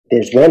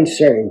There's one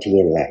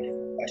certainty in life.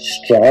 A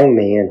strong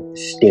man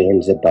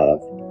stands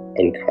above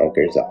and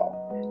conquers all.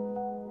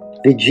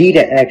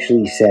 Vegeta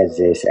actually says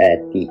this at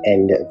the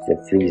end of the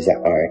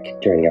Frieza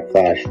arc during a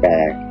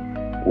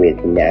flashback with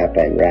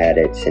Nappa and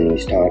Raditz, and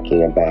he's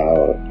talking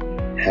about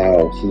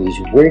how he's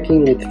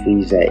working with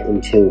Frieza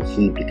until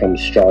he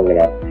becomes strong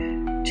enough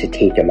to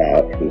take him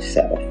out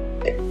himself.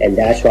 And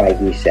that's why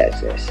he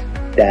says this,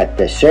 that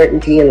the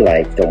certainty in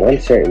life, the one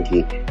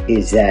certainty,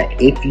 is that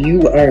if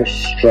you are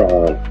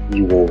strong,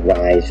 you will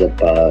rise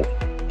above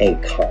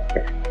and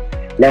conquer.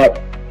 Now,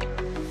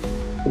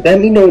 let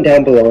me know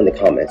down below in the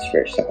comments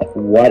first off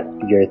what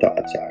your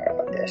thoughts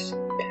are on this.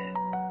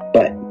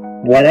 But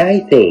what I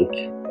think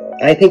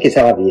it's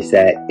obvious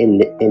that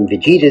in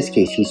Vegeta's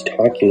case, he's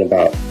talking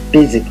about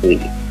physically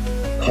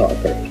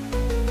conquering,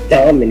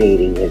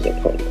 dominating his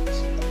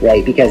opponents,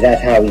 right? Because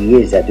that's how he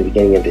is at the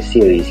beginning of the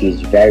series.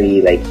 He's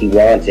very, he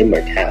wants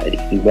immortality.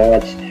 He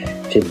wants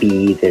to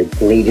be the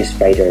greatest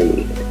fighter in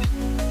the universe.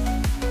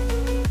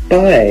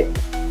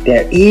 But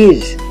there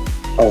is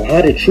a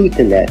lot of truth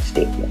in that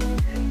statement,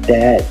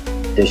 that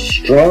the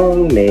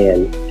strong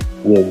man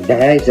will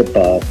rise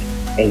above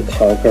and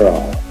conquer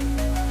all.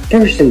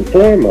 First and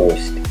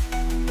foremost,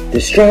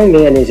 the strong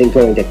man isn't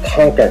going to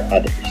conquer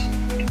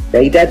others,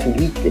 right? That's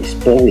weakness,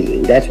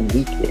 bullying, that's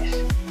weakness.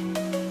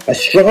 A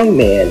strong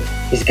man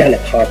is going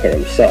to conquer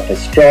himself. A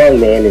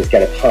strong man is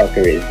going to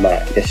conquer his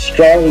mind. A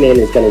strong man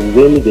is going to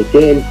win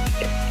within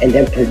and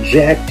then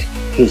project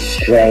his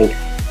strength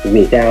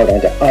without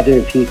onto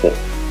other people.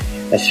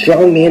 A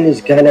strong man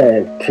is going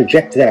to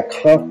project that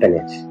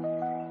confidence,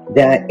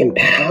 that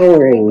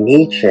empowering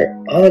nature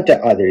onto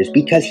others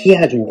because he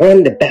has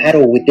won the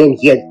battle within.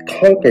 He has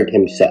conquered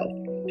himself.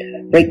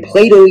 Right?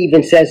 Plato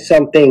even says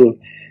something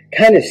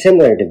kind of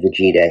similar to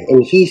Vegeta,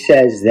 and he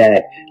says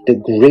that the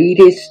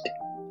greatest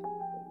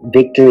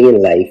victory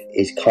in life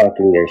is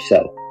conquering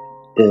yourself.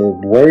 The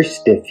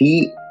worst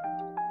defeat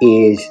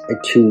is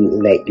to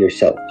let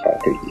yourself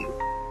conquer you.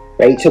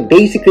 Right? So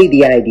basically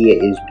the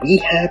idea is we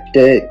have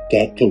to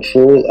get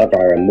control of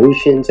our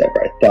emotions, of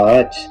our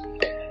thoughts,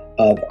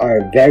 of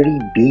our very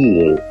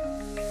being.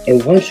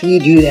 And once we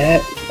do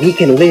that, we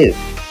can live.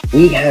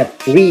 We have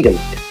freedom.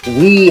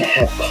 We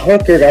have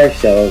conquered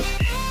ourselves,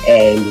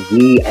 and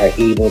we are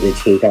able to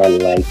take on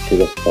life to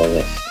the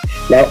fullest.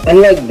 Now,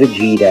 unlike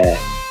Vegeta,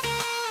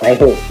 I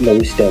hope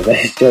most of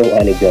us don't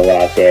want to go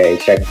out there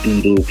and start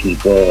beating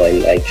people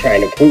and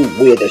trying to prove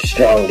we're the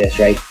strongest,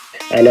 right?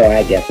 I know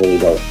I definitely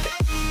don't.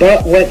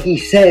 But what he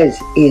says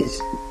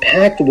is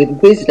packed with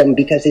wisdom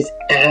because it's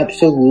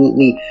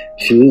absolutely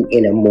true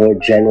in a more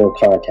general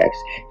context.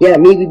 Yeah,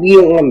 maybe we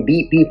don't want to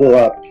beat people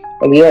up,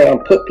 or we don't want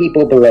to put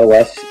people below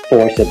us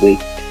forcibly,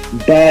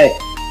 but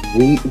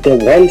the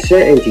one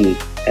certainty,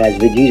 as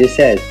Vegeta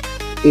says,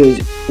 is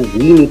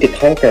we need to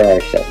conquer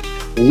ourselves.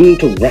 We need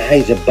to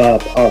rise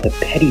above all the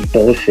petty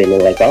bullshit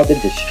and all the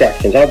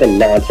distractions, all the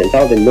nonsense,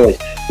 all the noise.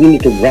 We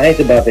need to rise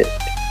above it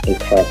and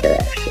conquer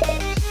ourselves.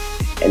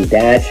 And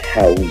that's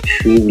how we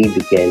truly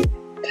begin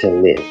to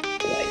live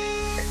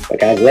life. But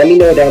guys, let me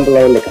know down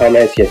below in the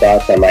comments your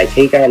thoughts on my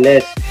take on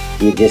this.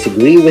 Do you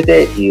disagree with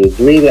it? Do you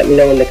agree? Let me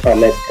know in the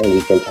comments and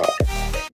we can talk about it.